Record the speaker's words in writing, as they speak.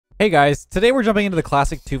Hey guys, today we're jumping into the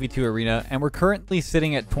classic 2v2 arena, and we're currently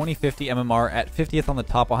sitting at 2050 MMR at 50th on the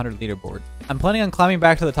top 100 leaderboard. I'm planning on climbing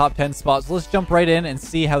back to the top 10 spots, so let's jump right in and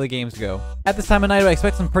see how the games go. At this time of night, I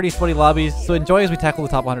expect some pretty sweaty lobbies, so enjoy as we tackle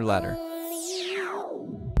the top 100 ladder.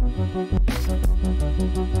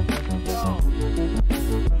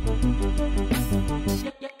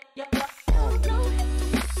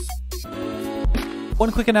 One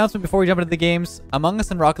quick announcement before we jump into the games. Among Us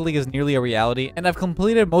in Rocket League is nearly a reality, and I've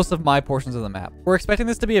completed most of my portions of the map. We're expecting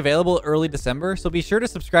this to be available early December, so be sure to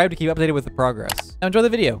subscribe to keep updated with the progress. Now enjoy the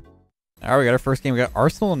video. Alright, we got our first game. We got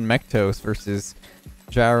Arsenal and Mektos versus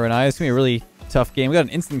Gyro and I. It's going to be a really tough game. We got an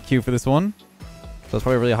instant queue for this one. So it's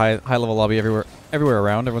probably a really high level lobby everywhere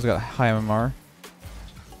around. Everyone's got high MMR.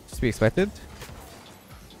 Just to be expected.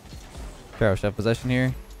 Gyro should have possession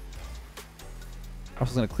here.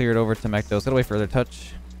 Also going to clear it over to Mektos. Gotta wait for their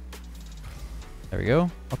touch. There we go.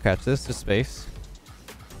 I'll catch this. Just space.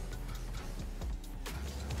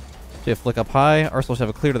 Should have flick up high. Arsenal should have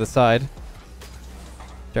a clear to the side.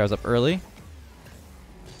 Gyro's up early.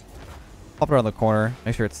 Pop it around the corner.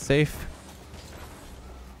 Make sure it's safe.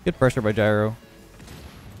 Good pressure by Gyro.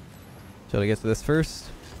 Should I get to this first?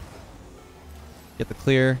 Get the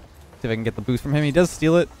clear. See if I can get the boost from him. He does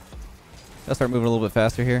steal it. Gotta start moving a little bit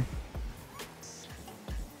faster here.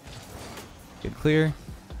 Good clear.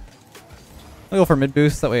 I'll go for mid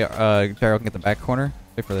boost. That way Gyro can get the back corner.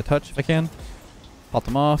 Wait for the touch if I can. Pop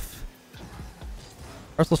them off.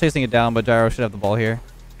 Arsenal's chasing it down, but Gyro should have the ball here.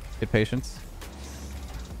 Good patience.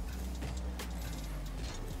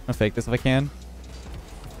 I'm gonna fake this if I can.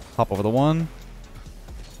 Hop over the one.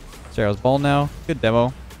 Gyro's ball now. Good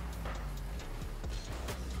demo.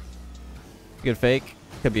 Good fake.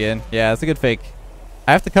 Could be in. Yeah, it's a good fake.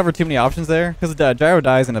 I have to cover too many options there because Gyro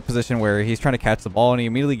dies in a position where he's trying to catch the ball and he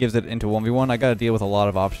immediately gives it into 1v1. I got to deal with a lot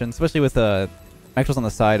of options, especially with Mektos on the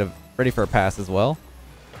side of ready for a pass as well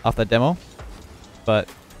off that demo. But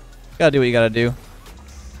got to do what you got to do.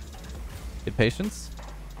 Good patience.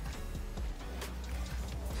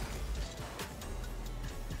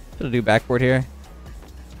 Should have do backboard here.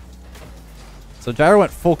 So Gyro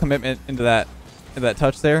went full commitment into that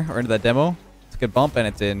touch there, or into that demo. It's a good bump and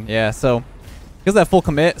it's in. Yeah, so because of that full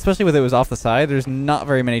commit, especially with it was off the side, there's not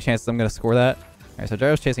very many chances I'm going to score that. Alright, so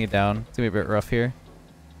Gyro's chasing it down. It's going to be a bit rough here.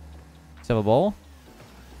 Let's have a ball.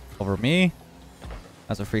 Over me.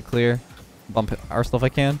 That's a free clear. Bump Arsenal if I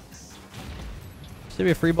can. Should be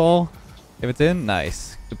a free ball. If it's in,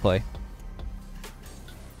 nice. Good play.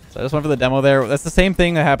 So I just went for the demo there. That's the same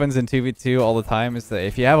thing that happens in 2v2 all the time, is that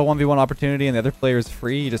if you have a 1v1 opportunity and the other player is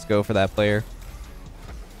free, you just go for that player.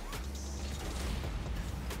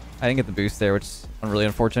 I didn't get the boost there, which is really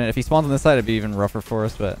unfortunate. If he spawns on this side, it'd be even rougher for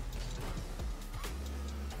us, but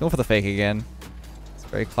go for the fake again. It's a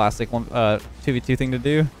very classic 2v2 thing to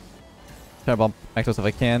do. Try to bump Mektos if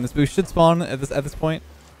I can. This boost should spawn at this point.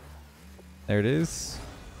 There it is.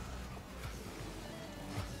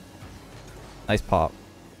 Nice pop.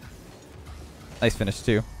 Nice finish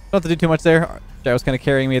too. Don't have to do too much there. Gyro's kind of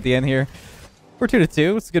carrying me at the end here. We're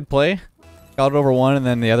 2-2. It's a good play. Got it over one, and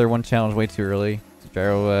then the other one challenged way too early.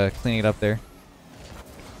 Gyro cleaning it up there.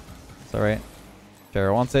 It's alright.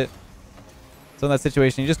 Gyro wants it. So in that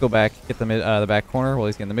situation, you just go back, get the back corner while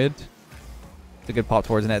he's getting the mid. It's a good pop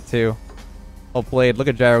towards net too. Well played. Look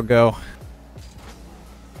at Gyro go.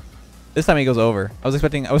 This time he goes over. I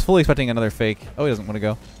was fully expecting another fake. Oh, he doesn't want to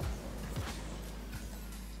go.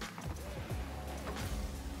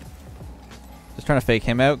 Just trying to fake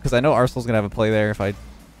him out because I know Arsenal's gonna have a play there if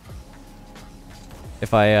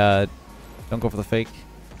I don't go for the fake.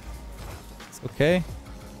 It's okay.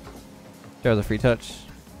 Gyro's a free touch.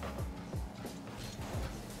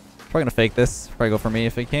 Probably gonna fake this. Probably go for me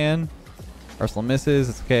if I can. Arsenal misses.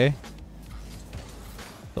 It's okay.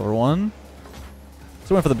 Silver one.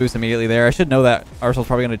 So went for the boost immediately there. I should know that Arsenal's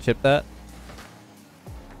probably gonna chip that.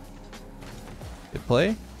 Good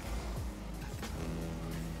play.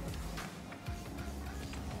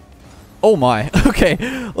 Oh my. Okay.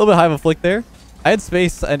 A little bit high of a flick there. I had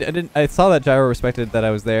space. I saw that Gyro respected that I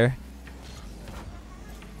was there.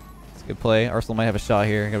 It's a good play. Arsenal might have a shot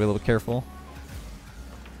here. Gotta be a little bit careful.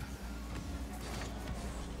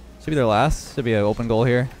 Should be their last. Should be an open goal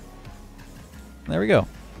here. And there we go.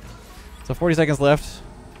 So 40 seconds left.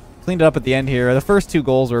 Cleaned it up at the end here. The first two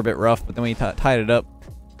goals were a bit rough, but then we tied it up.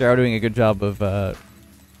 Gyro doing a good job of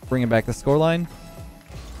bringing back the scoreline.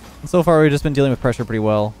 And so far, we've just been dealing with pressure pretty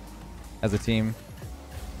well as a team.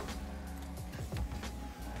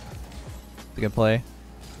 It's a good play.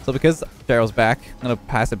 So because Gyro's back, I'm going to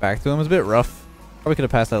pass it back to him. It was a bit rough. Probably could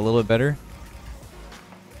have passed that a little bit better.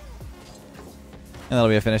 And that'll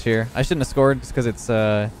be a finish here. I shouldn't have scored just because it's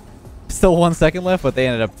Still 1 second left, but they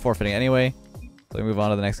ended up forfeiting anyway. So we move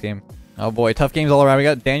on to the next game. Oh boy, tough games all around. We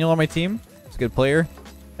got Daniel on my team. He's a good player.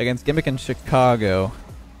 Against Gimmick and Chicago.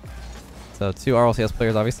 So 2 RLCS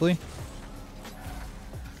players, obviously.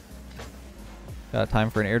 Got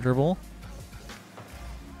time for an air dribble.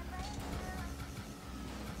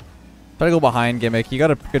 Try to go behind Gimmick. You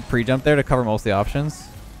got a good pre-jump there to cover most of the options.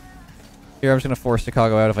 Here I'm just going to force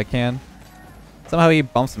Chicago out if I can. Somehow he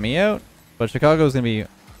bumps me out, but Chicago's going to be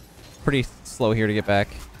pretty slow here to get back.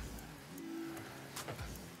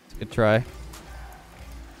 It's a good try.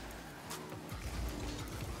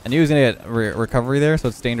 I knew he was going to get recovery there, so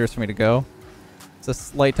it's dangerous for me to go. It's a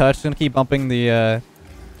slight touch. Just going to keep bumping the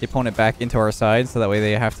opponent back into our side, so that way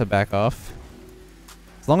they have to back off.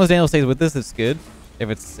 As long as Daniel stays with this, it's good.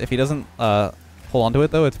 If he doesn't hold onto it,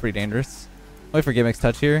 though, it's pretty dangerous. Wait for Gimmick's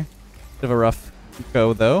touch here. Bit of a rough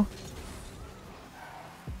go, though.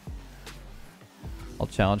 I'll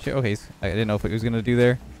challenge here. Okay, I didn't know if he was going to do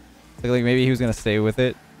there. Like maybe he was going to stay with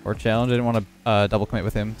it or challenge. I didn't want to double commit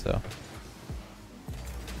with him, so.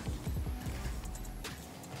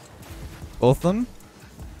 Both of them.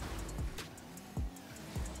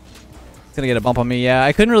 He's going to get a bump on me. Yeah,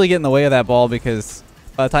 I couldn't really get in the way of that ball because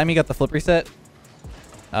by the time he got the flip reset,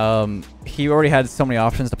 he already had so many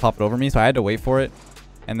options to pop it over me, so I had to wait for it.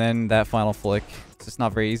 And then that final flick, it's just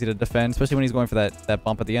not very easy to defend, especially when he's going for that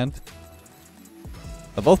bump at the end.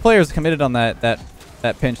 But both players committed on that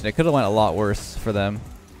pinch, and it could have went a lot worse for them.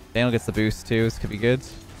 Daniel gets the boost too, this could be good.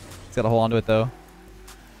 He's got to hold on to it though.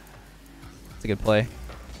 It's a good play.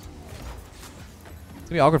 It's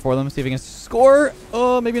gonna be awkward for them. See if he can score.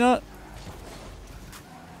 Oh, maybe not.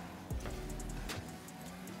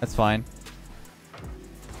 That's fine.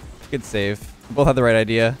 Good save. We both had the right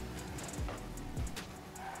idea.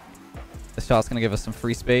 This shot's gonna give us some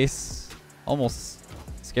free space. Almost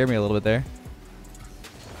scared me a little bit there.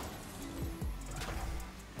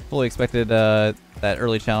 Fully expected that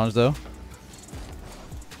early challenge though.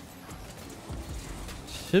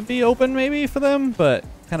 Should be open maybe for them, but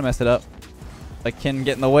kind of messed it up. Like can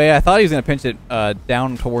get in the way. I thought he was gonna pinch it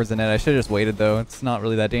down towards the net. I should have just waited though. It's not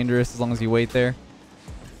really that dangerous as long as you wait there.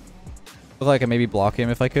 Looked like I maybe block him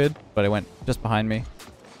if I could, but it went just behind me.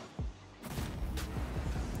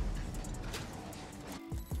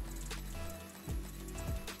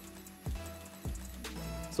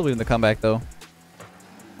 Still leaving the comeback though.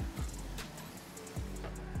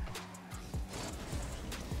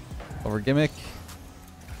 Over Gimmick.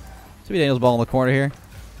 Should be Daniel's ball in the corner here.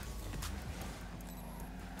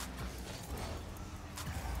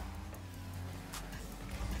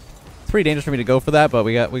 It's pretty dangerous for me to go for that, but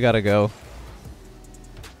we gotta go.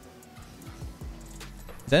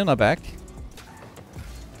 Is Daniel not back?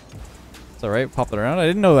 It's alright, popped it around. I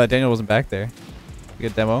didn't know that Daniel wasn't back there.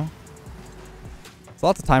 Good demo. It's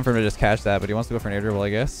lots of time for him to just catch that, but he wants to go for an air dribble, I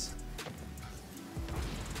guess.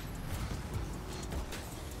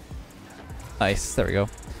 Nice, there we go.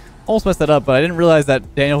 Almost messed that up, but I didn't realize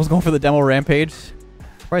that Daniel was going for the demo rampage.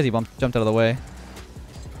 Surprised he jumped out of the way.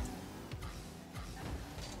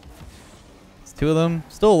 It's 2 of them.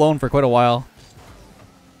 Still alone for quite a while.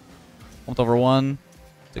 Bumped over 1.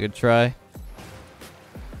 It's a good try.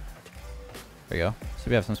 There we go. Should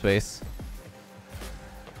we have some space.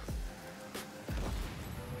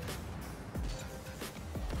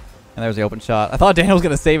 And there's the open shot. I thought Daniel was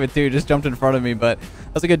going to save it too. Just jumped in front of me, but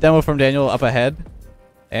that's a good demo from Daniel up ahead.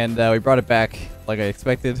 And we brought it back like I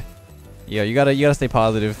expected. Yeah, you gotta stay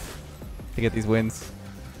positive to get these wins.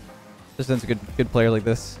 Just since a good player like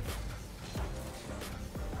this.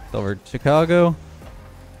 It's over Chicago.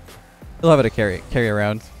 He'll have it to carry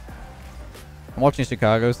around. I'm watching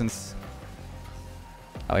Chicago since...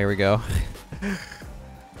 Oh, here we go.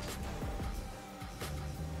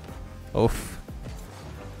 Oof.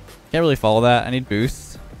 Can't really follow that. I need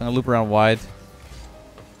boost. I'm gonna loop around wide.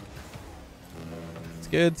 It's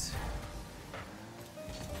good.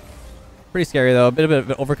 Pretty scary though. A bit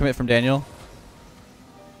of an overcommit from Daniel.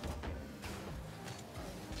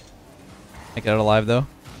 Make it out alive though.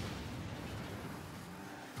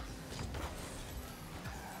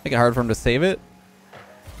 Make it hard for him to save it.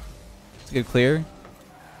 It's a good clear.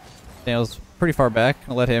 Daniel's pretty far back.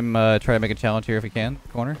 I'll let him try to make a challenge here if he can.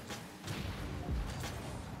 Corner.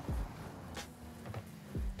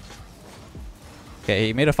 Okay,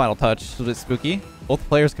 he made a final touch. It was a bit spooky. Both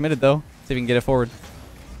players committed though. See if we can get it forward.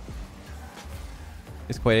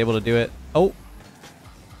 He's quite able to do it. Oh!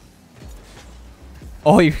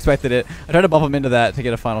 Oh, you expected it. I tried to bump him into that to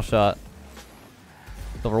get a final shot.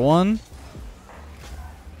 Over 1.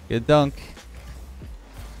 Good dunk.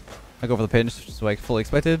 I go for the pinch, just like fully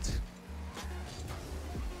expected.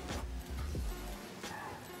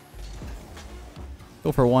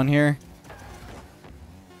 Go for one here.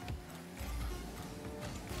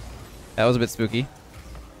 That was a bit spooky.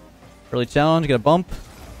 Early challenge, get a bump.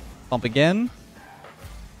 Bump again.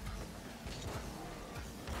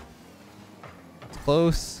 It's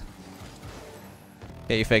close.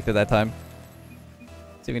 Okay, you faked it that time. See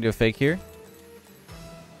if we can do a fake here.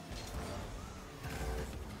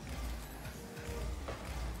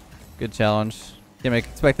 Good challenge. Gimmick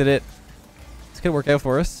expected it. This could work out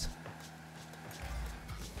for us.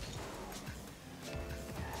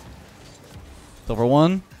 Silver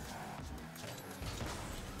one.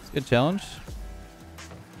 It's a good challenge.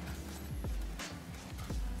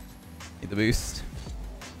 Need the boost.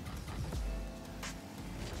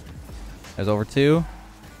 There's over two.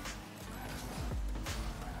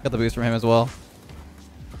 Got the boost from him as well.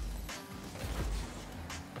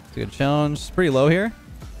 It's a good challenge. It's pretty low here,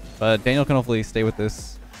 but Daniel can hopefully stay with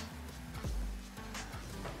this.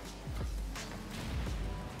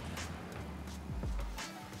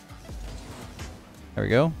 There we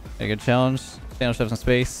go. A good challenge. Daniel should have some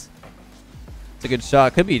space. It's a good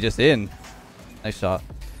shot. Could be just in. Nice shot.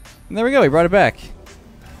 And there we go. He brought it back.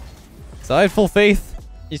 So I had full faith.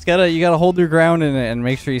 You gotta hold your ground and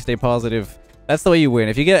make sure you stay positive. That's the way you win.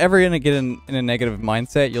 If you ever gonna get in a negative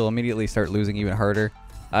mindset, you'll immediately start losing even harder.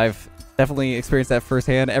 I've definitely experienced that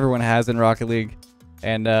firsthand. Everyone has in Rocket League.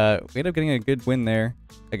 And we ended up getting a good win there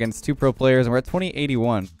against 2 pro players, and we're at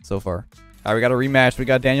 2081 so far. Alright, we got a rematch. We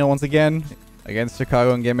got Daniel once again against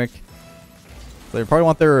Chicago and Gimmick. So they probably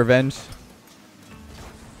want their revenge.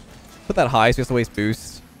 Put that high so he has to waste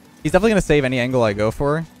boost. He's definitely going to save any angle I go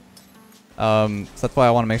for. So that's why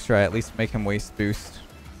I want to make sure I at least make him waste boost.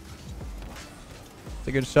 It's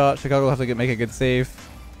a good shot. Chicago will have to make a good save.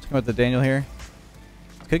 Check out the Daniel here.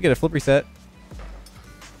 Could get a flip reset.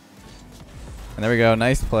 And there we go.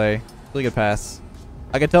 Nice play. Really good pass.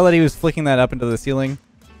 I could tell that he was flicking that up into the ceiling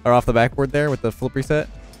or off the backboard there with the flip reset.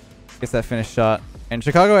 Gets that finished shot. And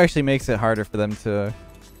Chicago actually makes it harder for them to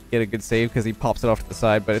get a good save because he pops it off to the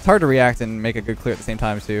side. But it's hard to react and make a good clear at the same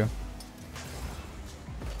time too.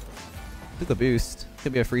 Took the boost.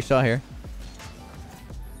 Could be a free shot here.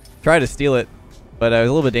 Tried to steal it, but it was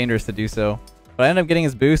a little bit dangerous to do so. But I ended up getting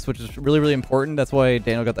his boost, which is really, really important. That's why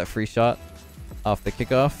Daniel got that free shot off the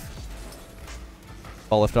kickoff.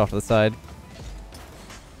 Ball lifted off to the side.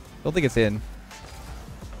 Don't think it's in.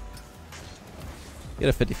 Get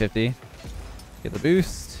a 50-50. Get the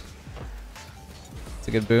boost. It's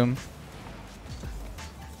a good boom.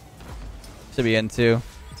 Should be in too.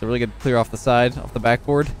 It's a really good clear off the side, off the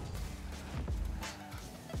backboard.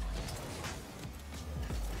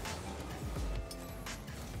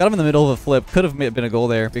 Got him in the middle of a flip. Could have been a goal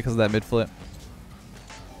there because of that mid flip.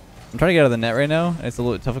 I'm trying to get out of the net right now, and it's a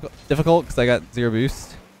little difficult because I got 0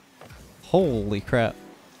 boost. Holy crap.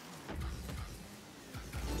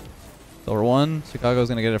 Silver one. Chicago's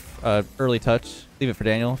going to get a early touch. Leave it for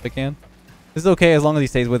Daniel if I can. This is okay as long as he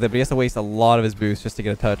stays with it, but he has to waste a lot of his boost just to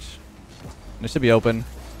get a touch. And it should be open.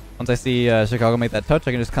 Once I see Chicago make that touch,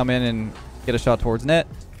 I can just come in and get a shot towards net.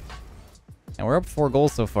 And we're up 4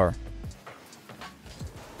 goals so far.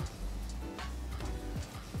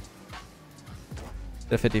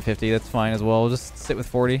 The 50-50, that's fine as well. We'll just sit with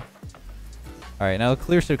 40. Alright, now the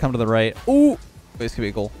clear should come to the right. Ooh! This could be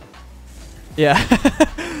a goal. Yeah.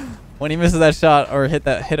 When he misses that shot or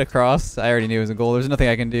hit across, I already knew it was a goal. There's nothing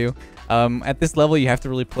I can do. At this level, you have to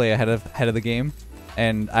really play ahead of the game.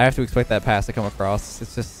 And I have to expect that pass to come across.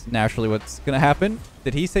 It's just naturally what's going to happen.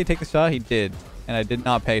 Did he say take the shot? He did. And I did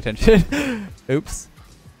not pay attention. Oops.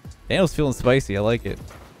 Daniel's feeling spicy. I like it.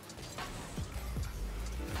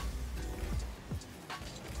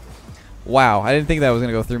 Wow, I didn't think that was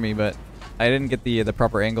going to go through me, but I didn't get the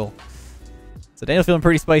proper angle. So Daniel's feeling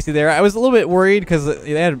pretty spicy there. I was a little bit worried because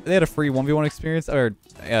they had a free 1v1 experience, or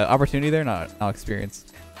opportunity there, not experience.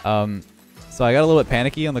 So I got a little bit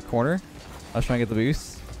panicky on the corner. I was trying to get the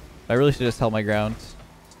boost. I really should have just held my ground.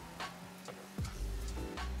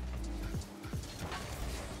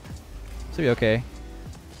 Should be okay.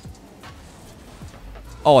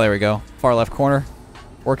 Oh, there we go. Far left corner.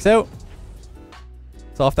 Works out.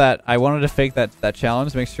 So off that, I wanted to fake that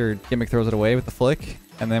challenge, make sure Gimmick throws it away with the flick.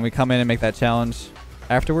 And then we come in and make that challenge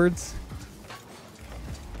afterwards.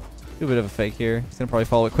 Do a bit of a fake here. He's going to probably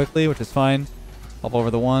follow it quickly, which is fine. Hop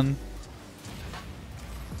over the one.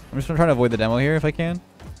 I'm just going to try to avoid the demo here if I can.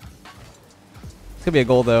 It's going to be a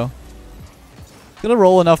goal, though. It's going to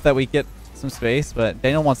roll enough that we get some space, but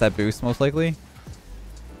Daniel wants that boost, most likely.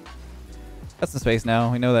 Got some space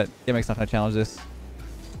now. We know that Gimmick's not going to challenge this.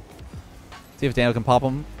 See if Daniel can pop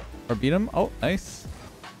him or beat him. Oh, nice.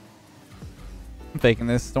 I'm faking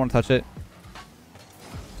this. Don't want to touch it.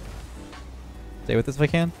 Stay with this if I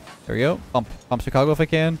can. There we go. Bump Chicago if I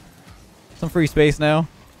can. Some free space now.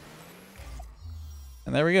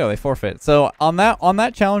 And there we go. They forfeit. So on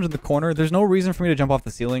that challenge in the corner, there's no reason for me to jump off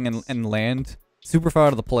the ceiling and land super far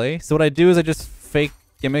out of the play. So what I do is I just fake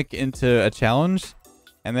gimmick into a challenge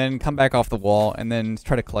and then come back off the wall and then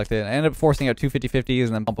try to collect it. I end up forcing out two 50-50s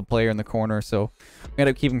and then bump a player in the corner. So we end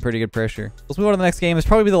up keeping pretty good pressure. Let's move on to the next game. It's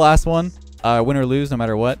probably the last one. Win or lose, no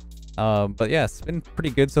matter what. But yeah, it's been pretty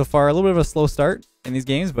good so far. A little bit of a slow start in these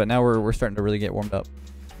games, but now we're starting to really get warmed up.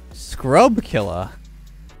 Scrub Killer.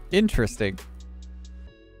 Interesting.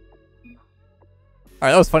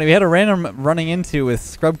 Alright, that was funny. We had a random running into with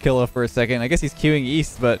Scrub Killer for a second. I guess he's queuing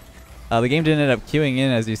east, but the game didn't end up queuing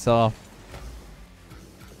in, as you saw.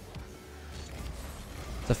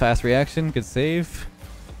 It's a fast reaction. Good save.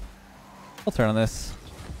 I'll turn on this.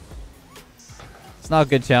 It's not a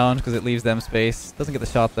good challenge because it leaves them space. Doesn't get the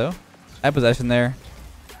shot, though. I have possession there.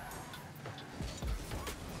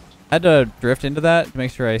 I had to drift into that to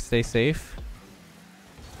make sure I stay safe.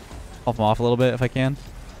 Pop them off a little bit if I can.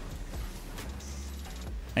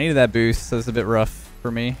 I needed that boost, so it's a bit rough for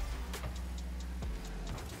me.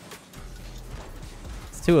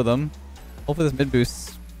 It's two of them. Hopefully this mid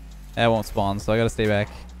boost won't spawn, so I gotta stay back.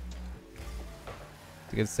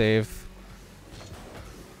 It's a good save.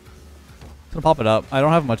 I'm gonna pop it up. I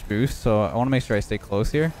don't have much boost, so I want to make sure I stay close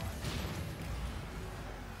here.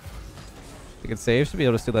 It's a good save. Should be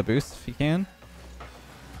able to steal that boost if you can.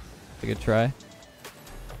 It's a good try.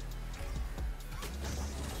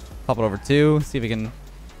 Pop it over two. See if we can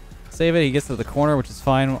save it. He gets to the corner, which is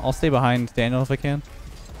fine. I'll stay behind Daniel if I can.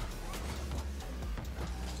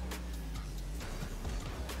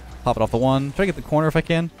 Pop it off the one. Try to get the corner if I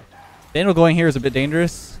can. Daniel going here is a bit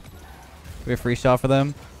dangerous. We have a free shot for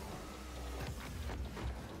them.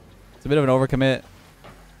 It's a bit of an overcommit.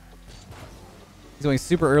 He's going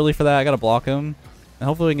super early for that. I gotta block him. And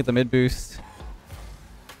hopefully we can get the mid boost.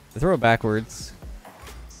 They throw it backwards.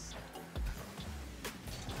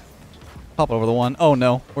 Pop over the one. Oh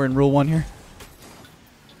no, we're in rule 1 here.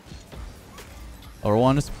 Over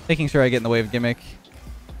 1, just making sure I get in the way of gimmick.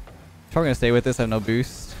 Probably gonna stay with this. I have no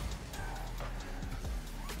boost.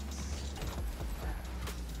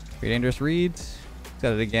 Pretty dangerous read.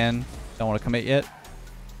 Got it again. Don't want to commit yet.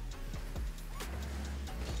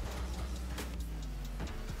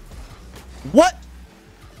 What?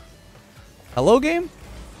 Hello, game?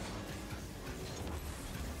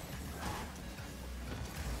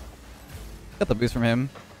 Got the boost from him.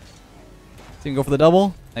 So you can go for the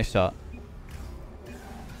double. Nice shot.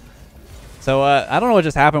 So, I don't know what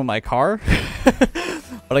just happened with my car.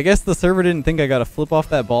 But I guess the server didn't think I got a flip off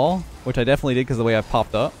that ball, which I definitely did because of the way I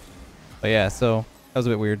popped up. But yeah, so that was a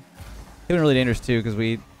bit weird. It would been really dangerous too because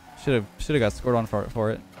we should have got scored on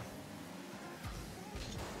for it.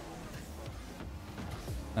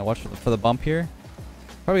 Now watch for the bump here.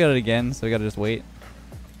 Probably got it again, so we gotta just wait.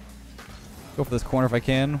 Go for this corner if I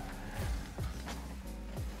can.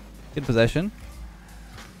 Good possession.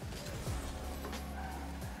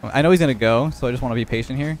 I know he's gonna go, so I just want to be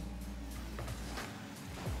patient here.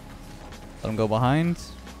 Let him go behind.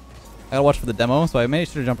 I gotta watch for the demo, so I made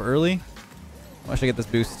sure to jump early. I should get this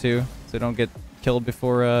boost too, so I don't get killed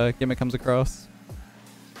before gimmick comes across.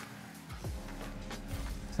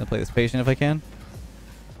 Just gonna play this patient if I can.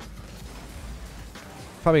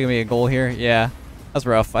 Probably gonna be a goal here. Yeah, that's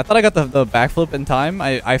rough. I thought I got the backflip in time.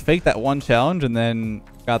 I faked that one challenge and then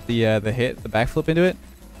got the hit, the backflip into it,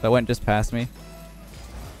 but it went just past me.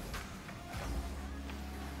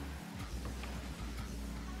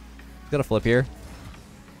 Got a flip here.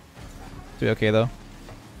 Should be okay though.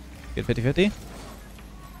 Good 50-50.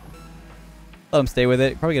 Let him stay with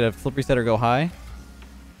it. Probably get a flip reset or go high.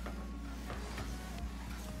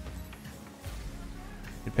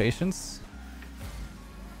 Good patience.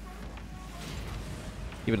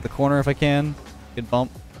 Keep it at the corner if I can. Good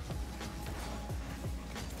bump.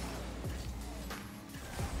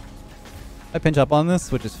 I pinch up on this,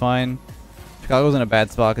 which is fine. Chicago's in a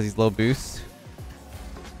bad spot because he's low boost.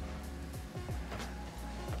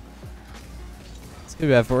 It's gonna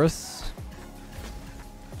be bad for us.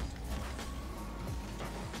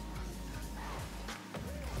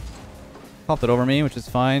 Popped it over me, which is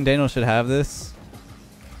fine. Daniel should have this.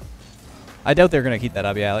 I doubt they're going to keep that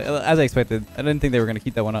up, yeah. As I expected. I didn't think they were going to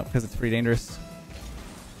keep that one up because it's pretty dangerous.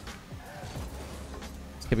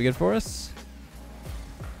 This could be good for us.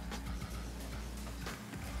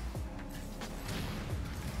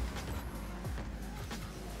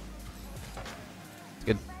 It's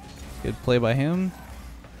good. Good play by him.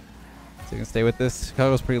 So you can stay with this.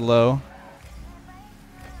 Chicago's pretty low.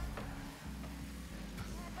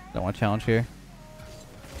 Don't want to challenge here.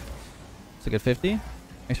 It's a good 50.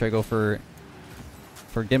 Make sure I go for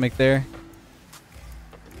gimmick there.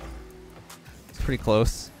 It's pretty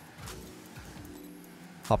close.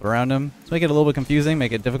 Hop around him. Let's make it a little bit confusing,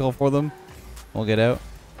 make it difficult for them. We'll get out.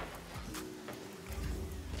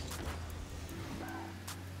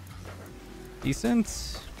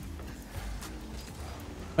 Decent.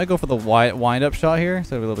 Might go for the wind up shot here,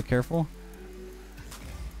 so be a little bit careful.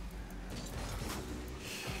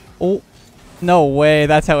 Oh, no way!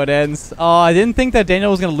 That's how it ends. Oh, I didn't think that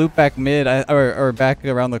Daniel was gonna loop back mid or back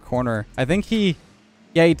around the corner. I think he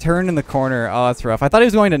turned in the corner. Oh, that's rough. I thought he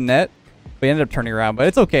was going to net, but he ended up turning around. But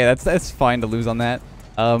it's okay. That's fine to lose on that.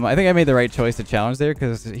 I think I made the right choice to challenge there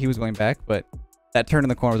because he was going back, but that turn in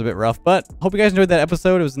the corner was a bit rough. But hope you guys enjoyed that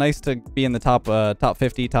episode. It was nice to be in the top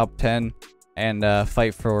 50, top 10, and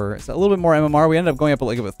fight for a little bit more MMR. We ended up going up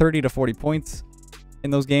like about 30 to 40 points in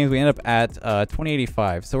those games. We ended up at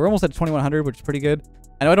 2085, so we're almost at 2100, which is pretty good.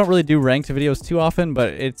 I know I don't really do ranked videos too often,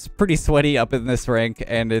 but it's pretty sweaty up in this rank,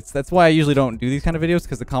 and that's why I usually don't do these kind of videos,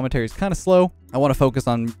 because the commentary is kind of slow. I want to focus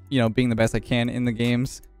on, you know, being the best I can in the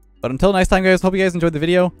games. But until next time, guys, hope you guys enjoyed the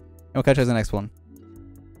video, and we'll catch you guys in the next one.